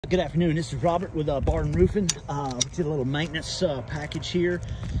Good afternoon, this is Robert with Barton Roofing. We did a little maintenance package here.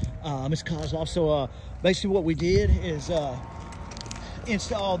 Ms. Koslov. So basically what we did is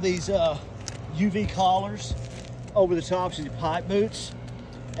install these UV collars over the tops of the pipe boots,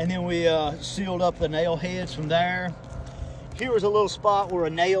 and then we sealed up the nail heads from there. Here was a little spot where a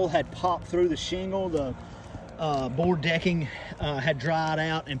nail had popped through the shingle. The board decking had dried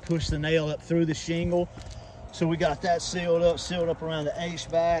out and pushed the nail up through the shingle. So we got that sealed up around the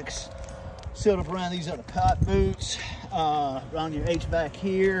HVACs, sealed up around these other pipe boots, around your HVAC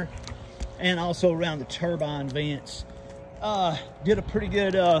here, and also around the turbine vents. Did a pretty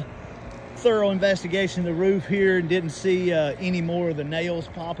good thorough investigation of the roof here and didn't see any more of the nails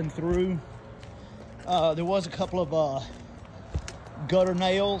popping through. There was a couple of gutter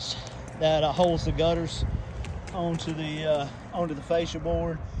nails that holds the gutters onto the fascia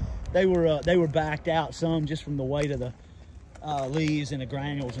board. They were backed out some just from the weight of the leaves and the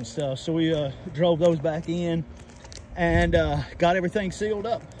granules and stuff. So we drove those back in and got everything sealed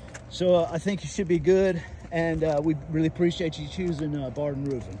up. So I think you should be good, and we really appreciate you choosing Barton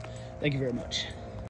Roofing. Thank you very much.